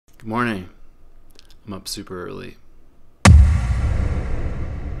Good morning. I'm up super early. I'm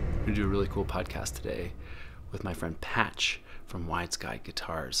gonna do a really cool podcast today with my friend Patch from VibeSquaD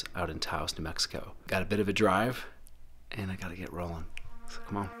Guitars out in Taos, New Mexico. Got a bit of a drive and I gotta get rolling. So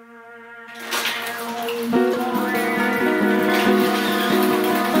come on.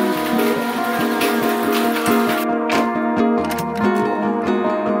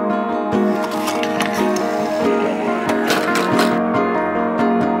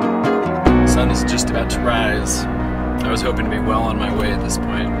 Sun is just about to rise. I was hoping to be well on my way at this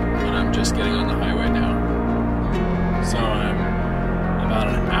point, and I'm just getting on the highway now. So I'm about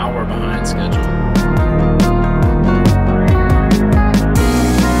an hour behind schedule.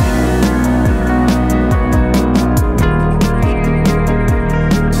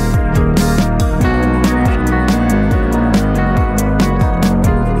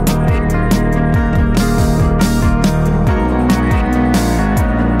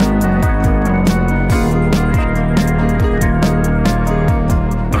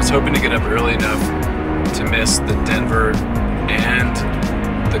 Hoping to get up early enough to miss the Denver and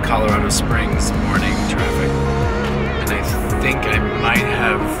the Colorado Springs morning traffic. And I think I might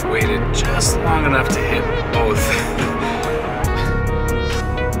have waited just long enough to hit both.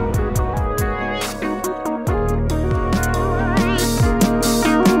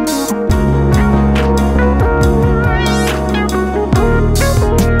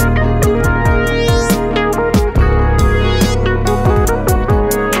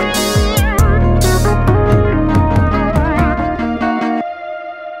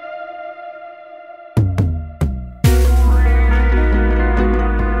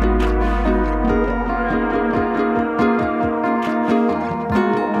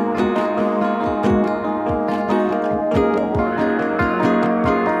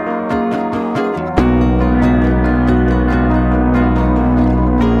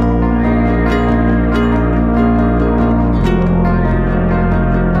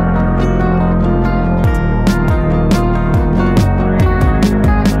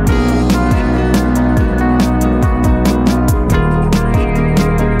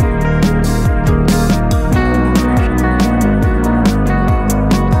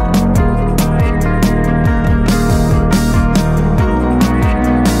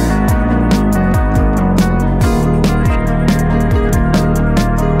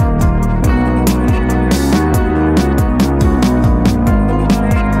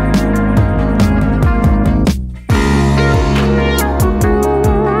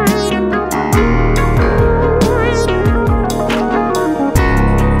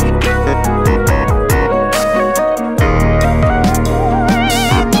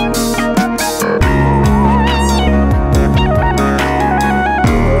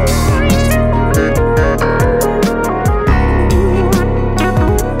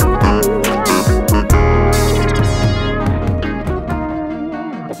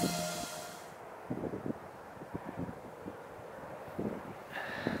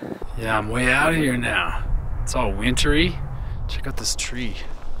 Yeah, I'm way out of here now. It's all wintry. Check out this tree.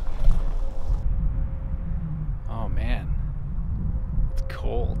 Oh man, it's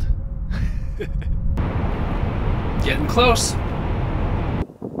cold. Getting close.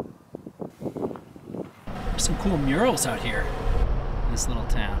 There's some cool murals out here in this little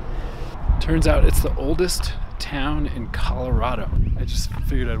town. Turns out it's the oldest town in Colorado. I just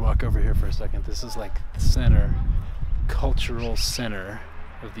figured I'd walk over here for a second. This is like the center, cultural center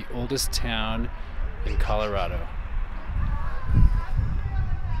of the oldest town in Colorado.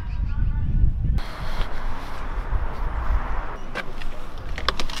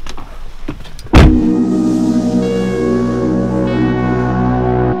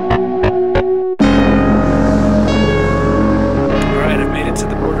 Alright, I've made it to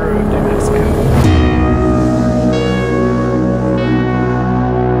the border of New Mexico.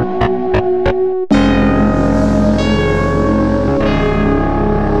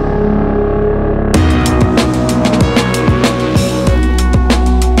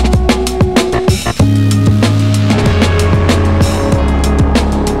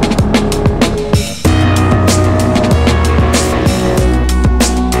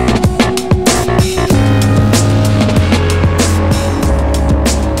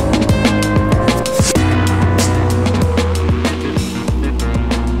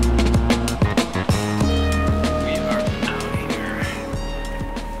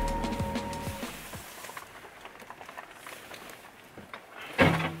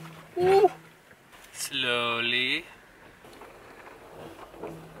 Slowly.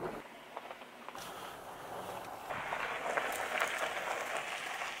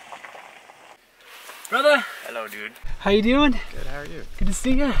 Brother, Hello, dude. How you doing? Good, how are you? Good to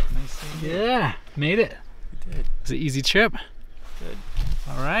see you. Nice seeing you. Yeah, made it. You did. It was an easy trip. Good.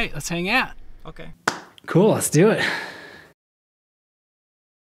 All right, let's hang out. Okay. Cool, let's do it.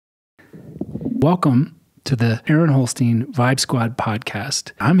 Welcome to the Aaron Holstein VibeSquaD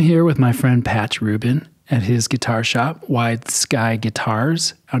podcast. I'm here with my friend Patch Rubin at his guitar shop, Wide Sky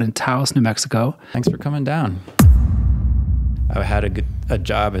Guitars, out in Taos, New Mexico. Thanks for coming down. I had a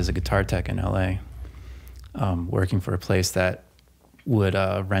job as a guitar tech in LA, working for a place that would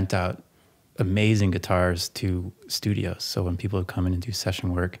rent out amazing guitars to studios. So when people would come in and do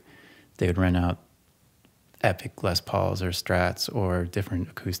session work, they would rent out epic Les Pauls or Strats or different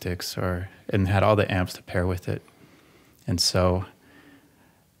acoustics, and had all the amps to pair with it. And so,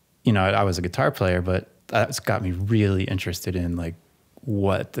 you know, I was a guitar player, but that's got me really interested in like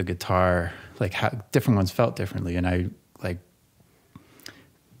what the guitar, like how different ones felt differently. And I like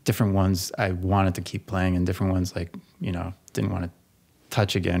different ones I wanted to keep playing, and different ones like, you know, didn't want to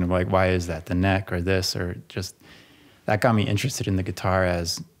touch again. Like, why is that? The neck or this, or just that got me interested in the guitar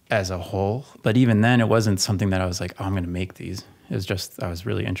as a whole. But even then, it wasn't something that I was like, oh, I'm going to make these. It was just, I was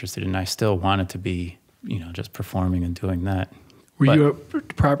really interested, and I still wanted to be, you know, just performing and doing that. Were you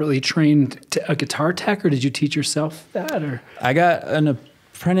properly trained a guitar tech, or did you teach yourself that? Or I got an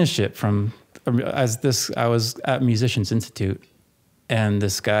apprenticeship I was at Musicians Institute, and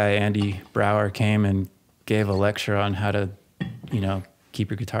this guy, Andy Brower, came and gave a lecture on how to, you know, keep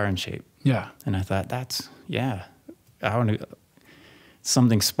your guitar in shape. Yeah. And I thought, I want to,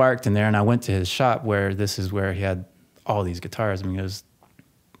 something sparked in there, and I went to his shop where he had all these guitars. I mean, it was,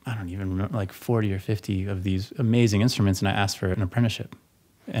 I don't even remember, like 40 or 50 of these amazing instruments, and I asked for an apprenticeship,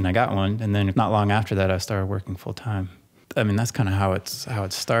 and I got one. And then not long after that, I started working full time. I mean, that's kind of how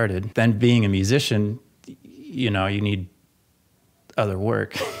it started. Then being a musician, you know, you need other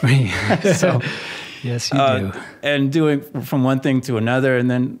work. So yes, you do. And doing from one thing to another,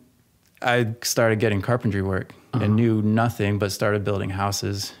 and then I started getting carpentry work and knew nothing, but started building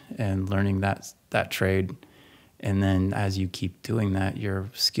houses and learning that trade. And then as you keep doing that, your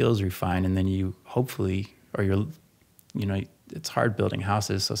skills refine, and then you hopefully, you know, it's hard building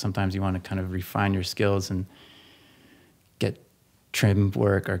houses, so sometimes you want to kind of refine your skills and get trim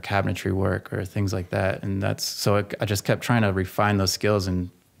work or cabinetry work or things like that. And I just kept trying to refine those skills and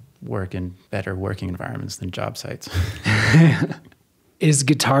work in better working environments than job sites. Is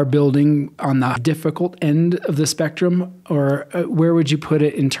guitar building on the difficult end of the spectrum, or where would you put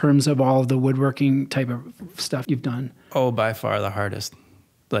it in terms of all of the woodworking type of stuff you've done? Oh, by far the hardest,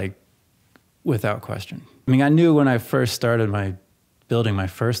 like without question. I mean, I knew when I first started building my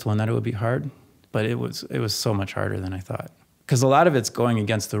first one that it would be hard, but it was so much harder than I thought. Because a lot of it's going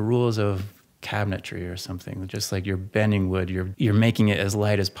against the rules of cabinetry or something. Just like you're bending wood, you're making it as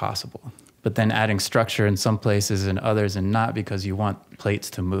light as possible. But then adding structure in some places and others, and not, because you want plates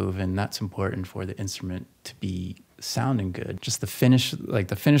to move, and that's important for the instrument to be sounding good. Just the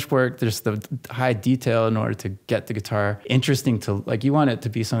finish work, there's the high detail in order to get the guitar interesting to, like, you want it to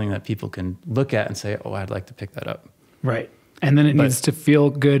be something that people can look at and say, oh, I'd like to pick that up. Right. And then it needs to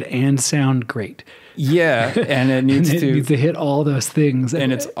feel good and sound great. Yeah, and it needs to hit all those things.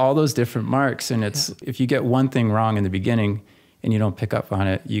 And it's all those different marks, and if you get one thing wrong in the beginning and you don't pick up on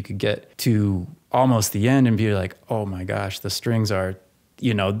it, you could get to almost the end and be like, oh my gosh, the strings are,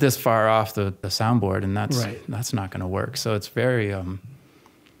 you know, this far off the soundboard, and that's not going to work. So it's very,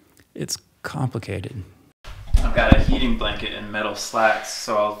 it's complicated. I've got a heating blanket and metal slats,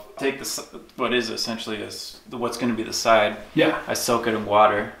 so I'll take what is essentially what's going to be the side. Yeah. I soak it in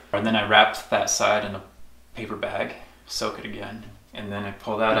water, and then I wrap that side in a paper bag, soak it again, and then I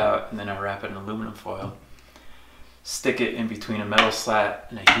pull that out, and then I wrap it in aluminum foil. Stick it in between a metal slat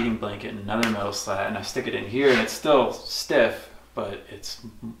and a heating blanket and another metal slat, and I stick it in here, and it's still stiff, but it's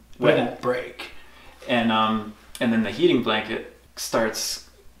wet. It won't break. And then the heating blanket starts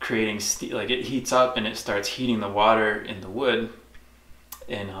creating steam, like it heats up and it starts heating the water in the wood.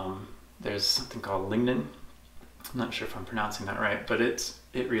 And there's something called lignin. I'm not sure if I'm pronouncing that right, but it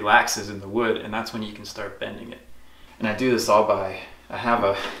relaxes in the wood, and that's when you can start bending it. And I do this all I have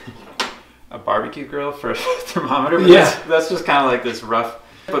a barbecue grill for a thermometer, but that's just kind of like this rough,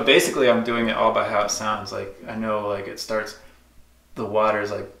 but basically I'm doing it all by how it sounds. Like, I know, like, it starts, the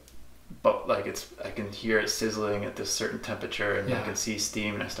water's like, but like I can hear it sizzling at this certain temperature, and I can see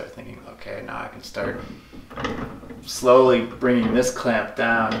steam, and I start thinking, okay, now I can start slowly bringing this clamp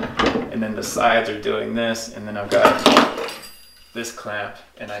down, and then the sides are doing this, and then I've got this clamp,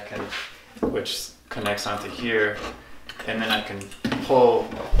 and which connects onto here, and then I can pull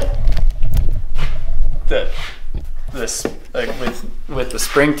this, like with the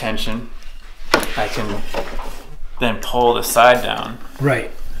spring tension, I can then pull the side down.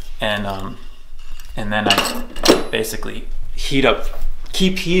 Right. And then I basically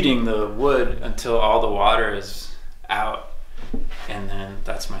keep heating the wood until all the water is out, and then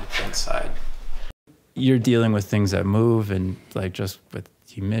that's my thin side. You're dealing with things that move, and like just with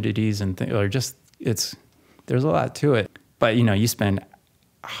humidities and things, or just there's a lot to it. But you know, you spend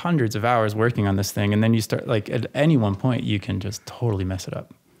hundreds of hours working on this thing, and then you start, like, at any one point you can just totally mess it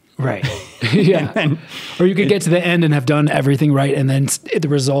up. Right. Yeah. Or you could get to the end and have done everything right, and then the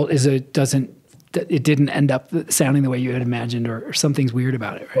result is it didn't end up sounding the way you had imagined, or something's weird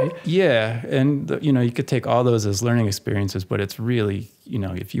about it, right? Yeah, and you know, you could take all those as learning experiences, but it's really, you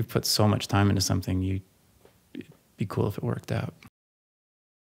know, if you put so much time into something, it'd be cool if it worked out.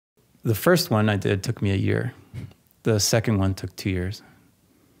 The first one I did took me a year. The second one took 2 years.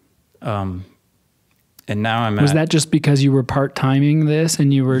 And now Was that just because you were part-timing this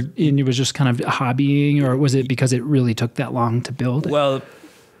and it was just kind of hobbying, or was it because it really took that long to build it? Well,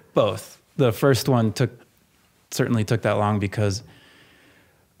 both. The first one certainly took that long because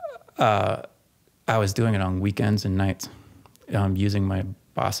I was doing it on weekends and nights, using my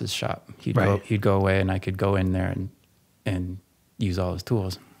boss's shop. He'd go away, and I could go in there and use all his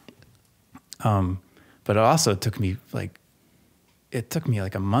tools. But it also took me like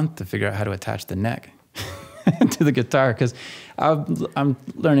a month to figure out how to attach the neck to the guitar, because I'm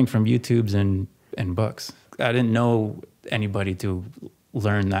learning from YouTubes and books. I didn't know anybody to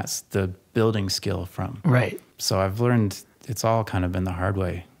learn that's the building skill from. Right. So I've learned, it's all kind of been the hard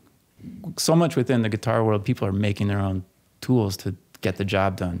way. So much within the guitar world, people are making their own tools to get the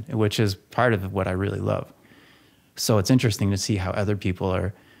job done, which is part of what I really love. So it's interesting to see how other people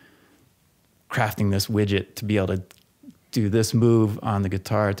are crafting this widget to be able to do this move on the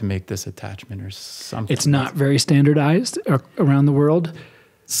guitar to make this attachment or something. It's not very standardized around the world.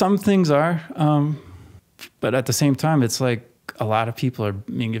 Some things are, but at the same time, it's like a lot of people are,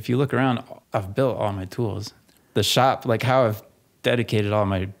 I mean, if you look around, I've built all my tools. The shop, like how I've dedicated all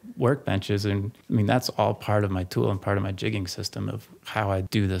my workbenches, and I mean, that's all part of my tool and part of my jigging system of how I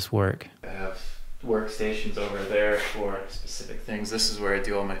do this work. I have workstations over there for specific things. This is where I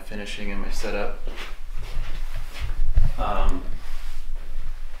do all my finishing and my setup.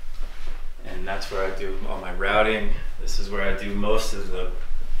 And that's where I do all my routing. This is where I do most of the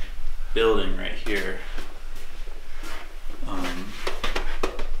building right here.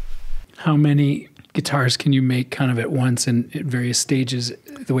 How many guitars can you make kind of at once and at various stages,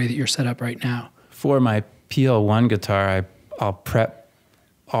 the way that you're set up right now? For my PL1 guitar, I'll prep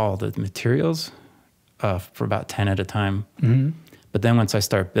all the materials for about 10 at a time. Mm-hmm. But then once I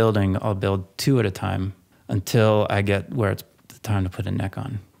start building, I'll build 2 at a time until I get where it's the time to put a neck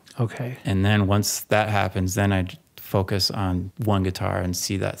on. Okay. And then once that happens, then I focus on one guitar and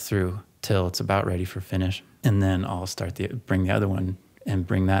see that through till it's about ready for finish. And then I'll bring the other one and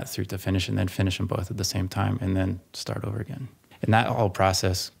bring that through to finish, and then finish them both at the same time, and then start over again. And that whole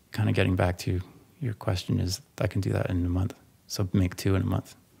process, kind of getting back to your question, is I can do that in a month. So make 2 in a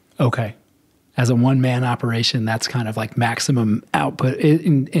month. Okay. As a one-man operation, that's kind of like maximum output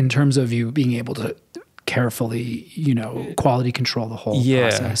in terms of you being able to carefully, you know, quality control the whole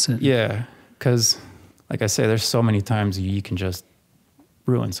process. Yeah, because like I say, there's so many times you can just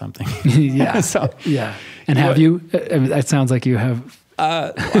ruin something. Yeah. Yeah. And have you? It sounds like you have.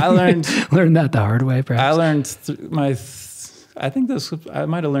 I learned that the hard way. Perhaps I learned I think I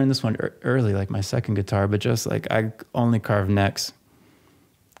might have learned this one early, like my second guitar, but just like I only carve necks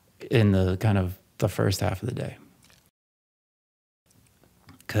in the kind of the first half of the day.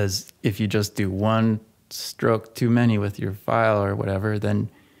 Because if you just do one stroke too many with your file or whatever, then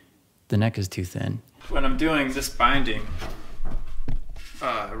the neck is too thin. When I'm doing this binding,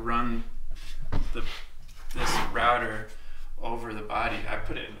 run this router over the body. I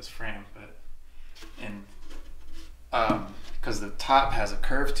put it in this frame, but because the top has a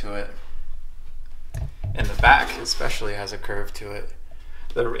curve to it, and the back especially has a curve to it.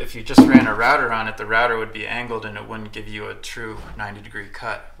 If you just ran a router on it, the router would be angled and it wouldn't give you a true 90-degree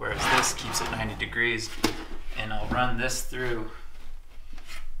cut, whereas this keeps it 90 degrees. And I'll run this through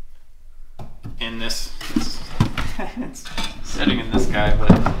in this it's setting in this guy,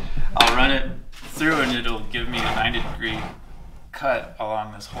 but I'll run it through and it'll give me a 90-degree cut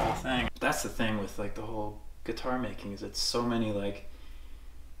along this whole thing. That's the thing with like the whole guitar making, is it's so many like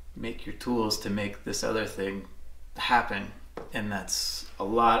make your tools to make this other thing happen. And that's a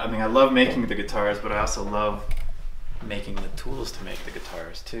lot. I mean, I love making the guitars, but I also love making the tools to make the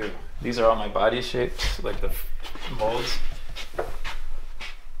guitars too. These are all my body shapes, like the molds.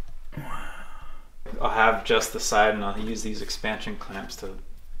 I'll have just the side, and I'll use these expansion clamps to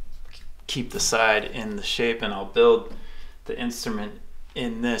keep the side in the shape, and I'll build the instrument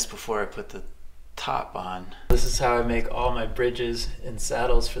in this before I put the top on. This is how I make all my bridges and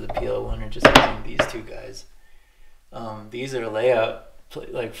saddles for the PL1, or just using these two guys. These are layout,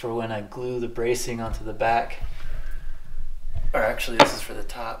 like for when I glue the bracing onto the back. Or actually, this is for the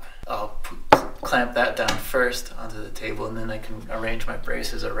top. I'll clamp that down first onto the table, and then I can arrange my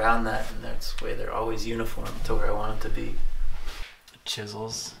braces around that, and that's the way they're always uniform to where I want them to be.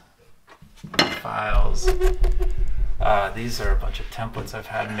 Chisels, files. These are a bunch of templates I've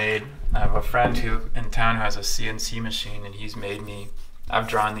had made. I have a friend in town who has a CNC machine, and he's made me, I've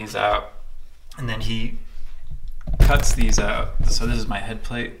drawn these out, and then he cuts these out. So this is my head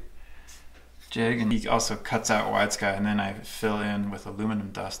plate jig, and he also cuts out wide sky, and then I fill in with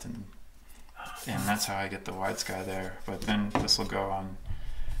aluminum dust, and that's how I get the wide sky there. But then this will go on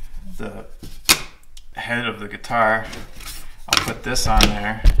the head of the guitar. I'll put this on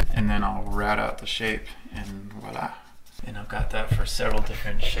there, and then I'll route out the shape, and voila. And I've got that for several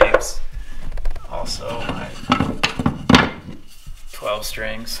different shapes. Also my 12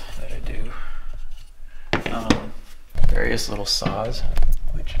 strings that I do. Various little saws,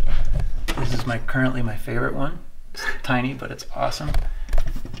 which this is currently my favorite one. It's tiny, but it's awesome.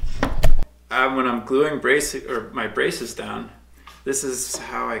 When I'm gluing my braces down, this is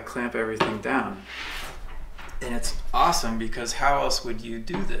how I clamp everything down. And it's awesome because how else would you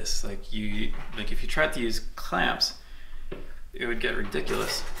do this? Like if you tried to use clamps, it would get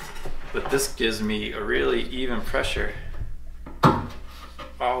ridiculous. But this gives me a really even pressure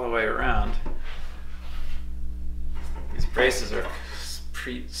all the way around. These braces are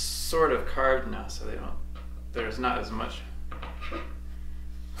sort of carved now, so there's not as much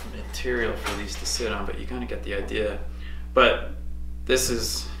material for these to sit on, but you kind of get the idea. But this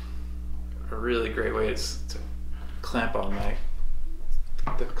is a really great way to clamp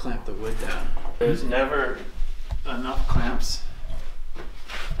clamp the wood down. There's never enough clamps.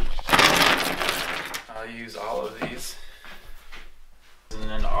 I'll use all of these, and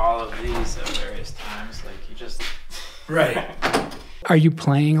then all of these at various times. Like you just right. Are you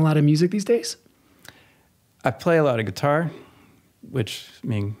playing a lot of music these days? I play a lot of guitar, which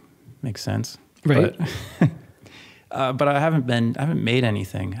makes sense. Right. But I haven't made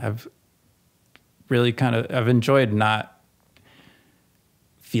anything. I've enjoyed not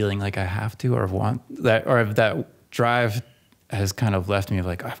feeling like I have to or want that, or if that drive has kind of left me of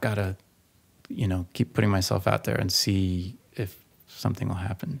like, I've got to, keep putting myself out there and see if something will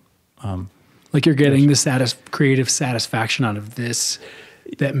happen. Like you're getting the creative satisfaction out of this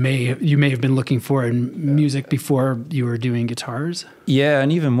that you may have been looking for in music before you were doing guitars? Yeah,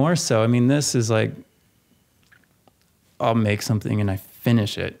 and even more so. I mean, this is like, I'll make something and I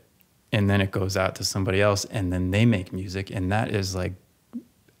finish it, and then it goes out to somebody else, and then they make music, and that is like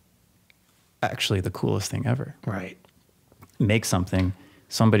actually the coolest thing ever. Right. Make something,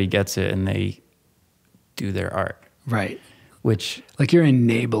 somebody gets it, and they do their art. Right. Which, like, you're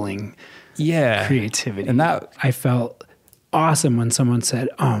enabling creativity. And that I felt awesome when someone said,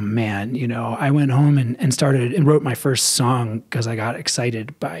 oh man, I went home and started and wrote my first song because I got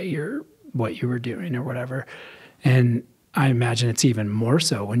excited by what you were doing or whatever. And I imagine it's even more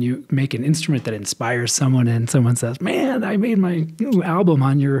so when you make an instrument that inspires someone and someone says, man, I made my new album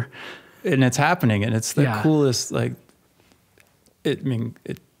on your... And it's happening, and it's the coolest, like, it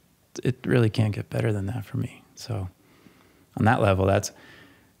really can't get better than that for me. So on that level, that's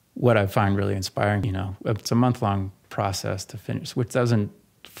what I find really inspiring. It's a month-long process to finish, which doesn't,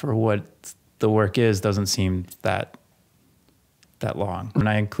 for what the work is, doesn't seem that long. When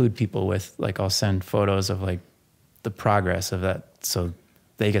I include people with, like, I'll send photos of, like, the progress of that, so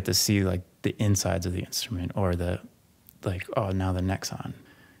they get to see, like, the insides of the instrument, or the, like, oh, now the neck's on.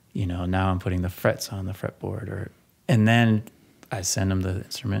 Now I'm putting the frets on the fretboard, and then I send them the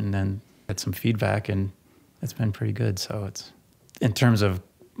instrument and then get some feedback, and it's been pretty good. So it's, in terms of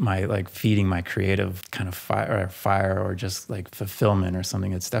my, like, feeding my creative kind of fire or just like fulfillment or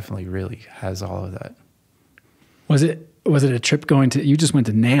something, it's definitely really has all of that. Was it a trip you just went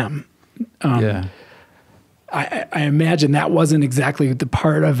to NAMM? Yeah. I imagine that wasn't exactly the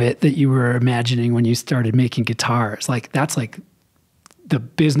part of it that you were imagining when you started making guitars. Like, that's like the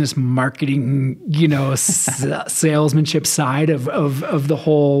business marketing, salesmanship side of the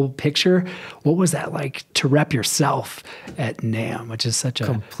whole picture. What was that like to rep yourself at NAMM, which is such a...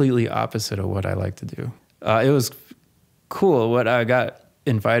 Completely opposite of what I like to do. It was cool. What I got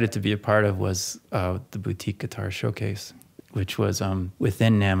invited to be a part of was the Boutique Guitar Showcase, which was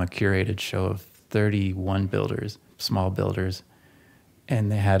within NAMM, a curated show of 31 builders, small builders.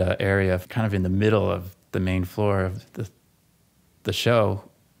 And they had an area kind of in the middle of the main floor of the show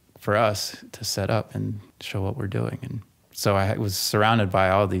for us to set up and show what we're doing. And so I was surrounded by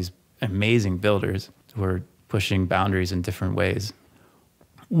all these amazing builders who were pushing boundaries in different ways.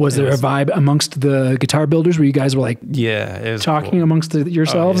 Was there a vibe amongst the guitar builders where you guys were like, it was talking cool. amongst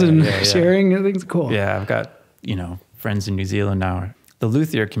yourselves and sharing things? Cool. Yeah, I've got, friends in New Zealand now. The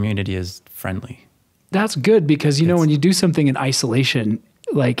luthier community is friendly. That's good because, when you do something in isolation,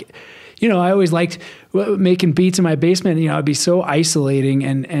 like, I always liked making beats in my basement. It'd be so isolating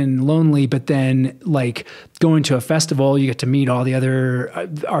and lonely. But then, like, going to a festival, you get to meet all the other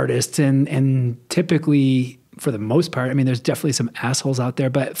artists. And typically, for the most part, I mean, there's definitely some assholes out there.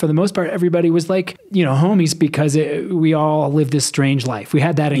 But for the most part, everybody was like, homies because we all live this strange life. We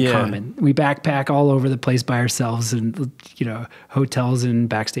had that in common. We backpack all over the place by ourselves and, hotels and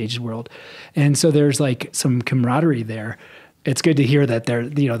backstage world. And so there's like some camaraderie there. It's good to hear that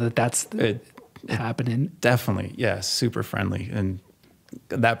that's happening. Definitely. Yeah. Super friendly. And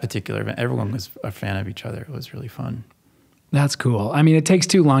that particular event, everyone was a fan of each other. It was really fun. That's cool. I mean, it takes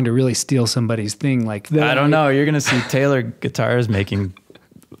too long to really steal somebody's thing like that. I don't know. You're going to see Taylor Guitars making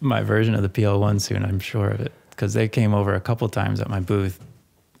my version of the PL1 soon. I'm sure of it because they came over a couple times at my booth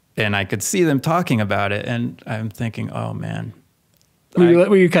and I could see them talking about it. And I'm thinking, oh man.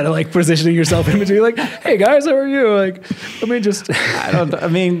 Were you kind of like positioning yourself in between, like, hey guys, how are you? Like, let me just. I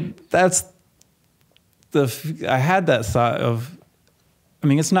had that thought of,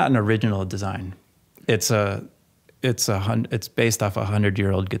 it's not an original design. It's based off a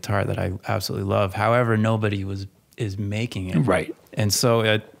 100-year-old guitar that I absolutely love. However, nobody is making it. Right. And so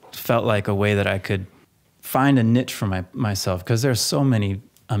it felt like a way that I could find a niche for myself because there's so many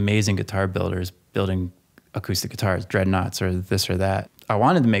amazing guitar builders building acoustic guitars, dreadnoughts or this or that. I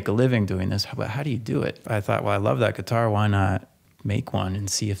wanted to make a living doing this, but how do you do it? I thought, well, I love that guitar. Why not make one and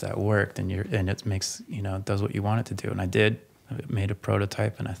see if that worked? And it makes, it does what you want it to do. And I did. I made a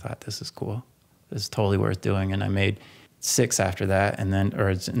prototype and I thought, this is cool. This is totally worth doing. And I made 6 after that. And then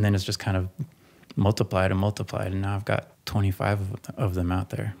it's just kind of multiplied. And now I've got 25 of them out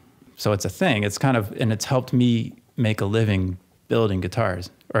there. So it's a thing. And it's helped me make a living building guitars,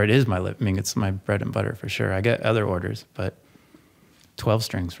 or it is my living. It's my bread and butter for sure. I get other orders, but 12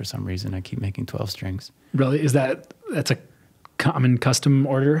 strings for some reason. I keep making 12 strings. Really? That's a common custom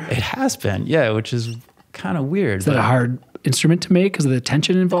order? It has been, yeah, which is kind of weird. Is that a hard instrument to make because of the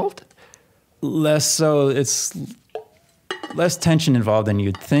tension involved? Less so. It's less tension involved than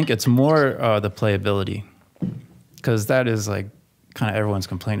you'd think. It's more the playability, because that is like kind of everyone's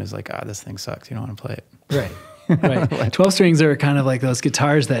complaint is like, this thing sucks. You don't want to play it. Right. Right. 12 strings are kind of like those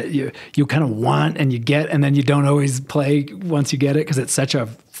guitars that you kind of want and you get, and then you don't always play once you get it because it's such a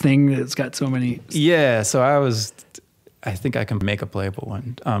thing that it's got so many. Yeah. So I think I can make a playable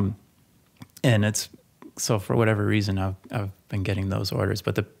one. And so for whatever reason, I've been getting those orders,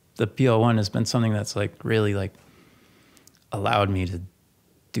 but the PL1 has been something that's like really like allowed me to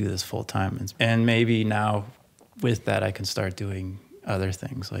do this full time. And maybe now with that, I can start doing other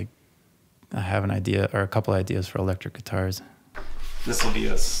things. Like I have an idea or a couple ideas for electric guitars. This will be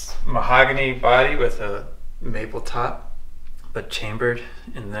a mahogany body with a maple top, but chambered,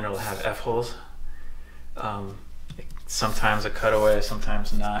 and then it'll have F-holes. Sometimes a cutaway,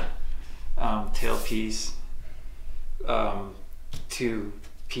 sometimes not. Tailpiece, 2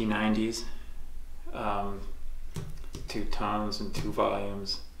 P90s, 2 tones and 2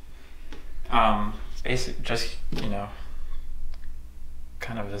 volumes. Basic, just,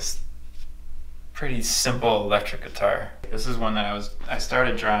 kind of this pretty simple electric guitar. This is one that I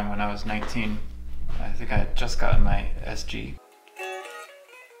started drawing when I was 19. I think I had just gotten my SG.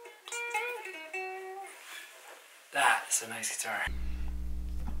 That's a nice guitar.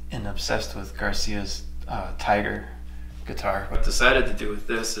 And obsessed with Garcia's Tiger guitar. What I decided to do with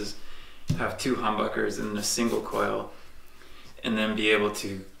this is have 2 humbuckers in a single coil, and then be able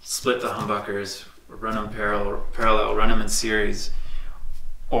to split the humbuckers, run them parallel, run them in series,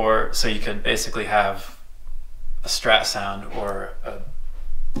 or so you could basically have a Strat sound or a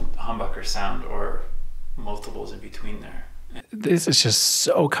humbucker sound or multiples in between there. This is just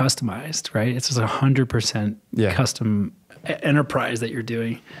so customized, right? It's just 100% custom enterprise that you're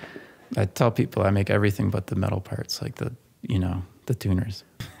doing. I tell people I make everything but the metal parts, like the tuners.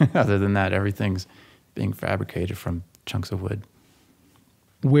 Other than that, everything's being fabricated from chunks of wood.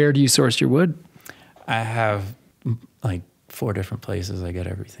 Where do you source your wood? I have like 4 different places I get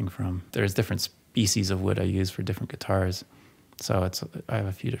everything from. There's different species of wood I use for different guitars. So I have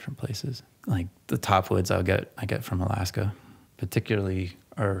a few different places. Like the top woods I get from Alaska, particularly,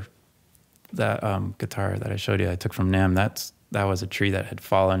 or that guitar that I showed you I took from NAMM. That was a tree that had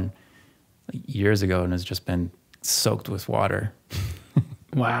fallen years ago and has just been soaked with water.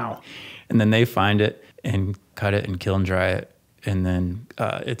 Wow. And then they find it and cut it and kiln dry it. And then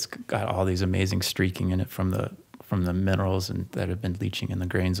it's got all these amazing streaking in it from the minerals and that have been leaching in the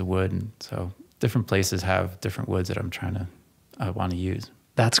grains of wood. And so different places have different woods that I want to use.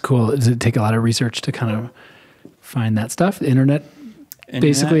 That's cool. Does it take a lot of research to kind of find that stuff? The internet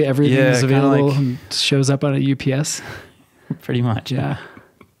basically everything is available like, and shows up on a UPS. Pretty much. Yeah.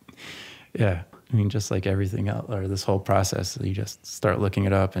 Yeah. I mean, just like everything else, or this whole process, you just start looking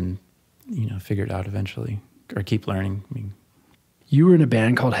it up and, figure it out eventually, or keep learning. I mean, you were in a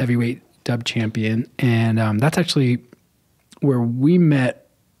band called Heavyweight Dub Champion, and that's actually where we met,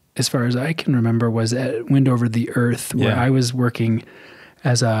 as far as I can remember, was at Wind Over the Earth, where I was working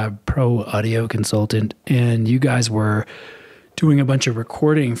as a pro audio consultant, and you guys were doing a bunch of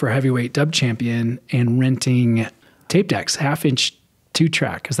recording for Heavyweight Dub Champion and renting tape decks, 1/2-inch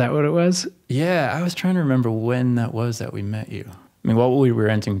 2-track. Is that what it was? Yeah, I was trying to remember when that was that we met you. I mean, what we were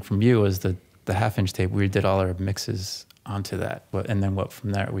renting from you was the 1/2-inch tape. We did all our mixes onto that, and then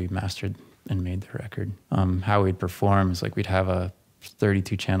from there we mastered and made the record. How we'd perform is like we'd have a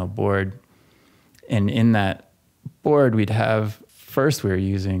 32-channel board, and in that board we'd have, first we were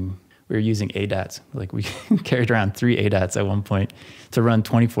using ADATs. Like we carried around 3 ADATs at one point to run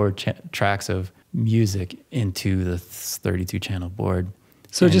 24 tracks of music into the 32-channel board.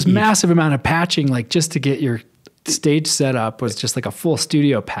 So just massive amount of patching, like just to get your stage set up was just like a full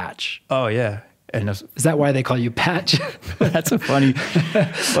studio patch. Oh yeah. And is that why they call you Patch? That's a funny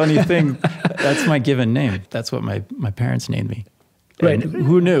thing. That's my given name. That's what my parents named me. Right. And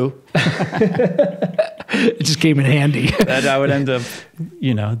who knew? It just came in handy. That I would end up,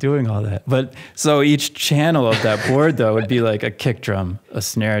 doing all that. But so each channel of that board, though, would be like a kick drum, a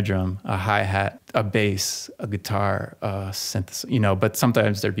snare drum, a hi-hat, a bass, a guitar, a synthesizer, but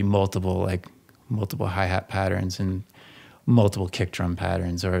sometimes there'd be multiple hi-hat patterns and multiple kick drum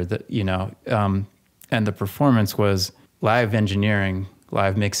patterns, or and the performance was live engineering,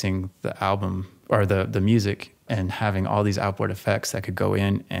 live mixing the album or the music, and having all these outboard effects that could go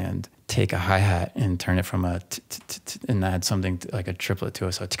in and take a hi-hat and turn it from and add something like a triplet to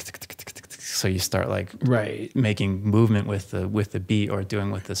it. So you start like making movement with the beat, or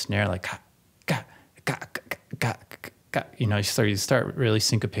doing with the snare, like you start really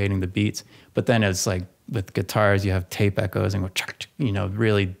syncopating the beats. But then it's like with guitars, you have tape echoes and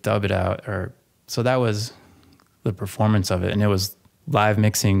really dub it out. So that was the performance of it, and it was live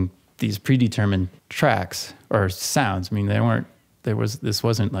mixing these predetermined tracks or sounds. I mean, this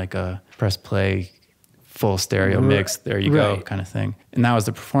wasn't like a press play, full stereo mix, there you go kind of thing. And that was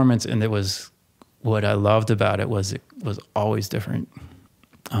the performance, and it was what I loved about it was always different.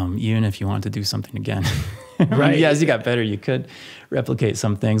 Even if you want to do something again. Right. As you got better, you could replicate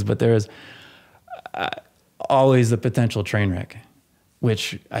some things, but there was always the potential train wreck,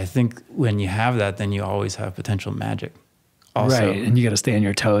 which I think when you have that, then you always have potential magic. Also. Right, and you got to stay on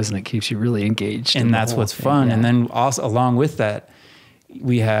your toes, and it keeps you really engaged. And that's what's fun. Yeah. And then also along with that,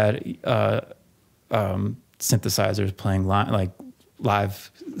 we had synthesizers playing like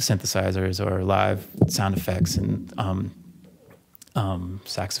live synthesizers or live sound effects, and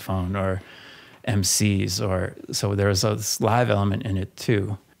saxophone or MCs, so there's this live element in it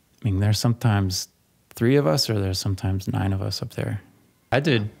too. I mean, there's sometimes 3 of us, or there's sometimes 9 of us up there.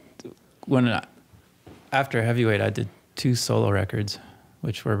 After Heavyweight, I did 2 solo records,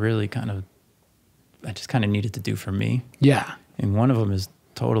 which were really I just kind of needed to do for me. Yeah. And one of them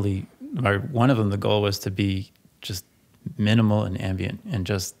the goal was to be just minimal and ambient, and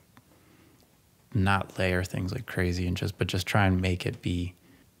just not layer things like crazy, but just try and make it be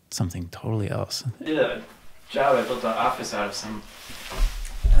something totally else. I did a job. I built an office out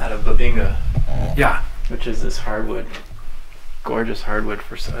of Babinga. Yeah. Which is this hardwood, gorgeous hardwood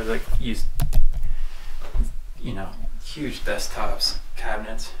used, huge desktops,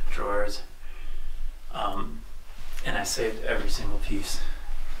 cabinets, drawers. And I saved every single piece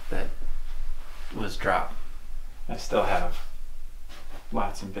that was dropped. I still have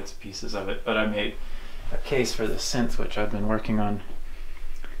lots and bits and pieces of it, but I made a case for the synth, which I've been working on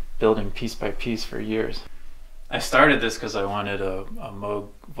building piece by piece for years. I started this because I wanted a Moog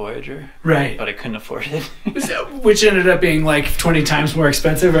Voyager, right? But I couldn't afford it. Which ended up being like 20 times more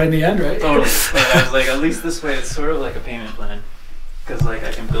expensive right in the end, right? Totally. But I was like, at least this way it's sort of like a payment plan, because like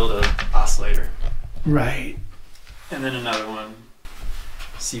I can build an oscillator. Right. And then another one,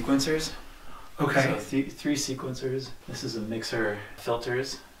 sequencers. Okay. So 3 sequencers. This is a mixer,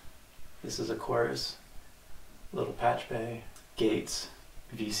 filters. This is a chorus, little patch bay, gates,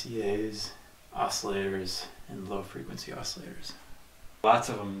 VCAs, oscillators, and low frequency oscillators. Lots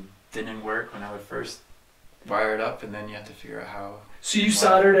of them didn't work when I would first wire it up, and then you have to figure out So you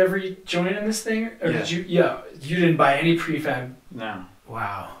soldered every joint in this thing? Or did you? Yeah. You didn't buy any prefab? No.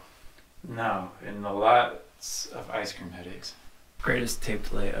 Wow. No. And lots of ice cream headaches. Greatest tape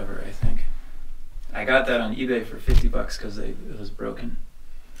delay ever, I think. I got that on eBay for $50 because it was broken.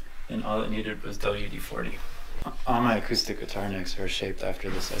 And all it needed was WD-40. All my acoustic guitar necks are shaped after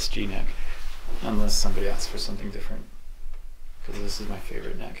this SG neck. Unless somebody asks for something different. Because this is my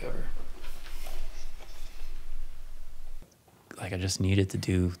favorite neck ever. Like I just needed to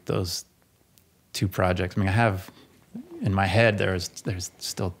do those 2 projects. I mean, I have in my head there's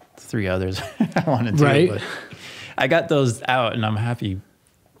still 3 others I want to do. Right. But I got those out, and I'm happy.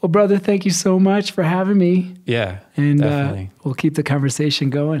 Well, brother, thank you so much for having me. Yeah, and definitely. We'll keep the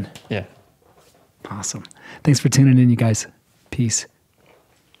conversation going. Yeah. Awesome. Thanks for tuning in, you guys. Peace.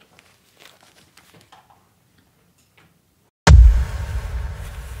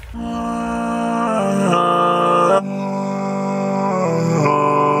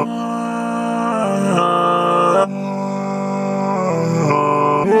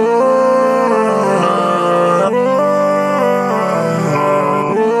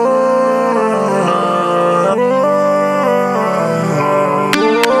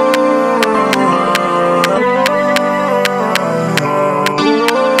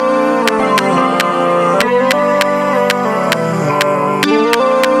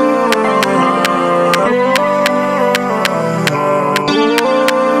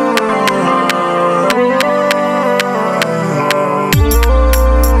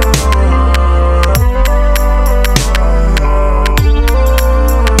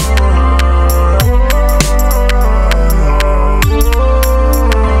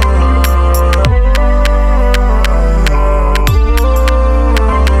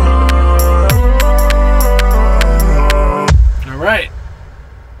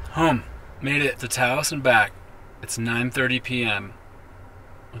 Made it to Taos and back. It's 9:30 p.m.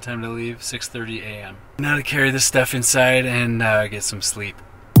 What time to leave? 6:30 a.m. Now to carry this stuff inside and get some sleep.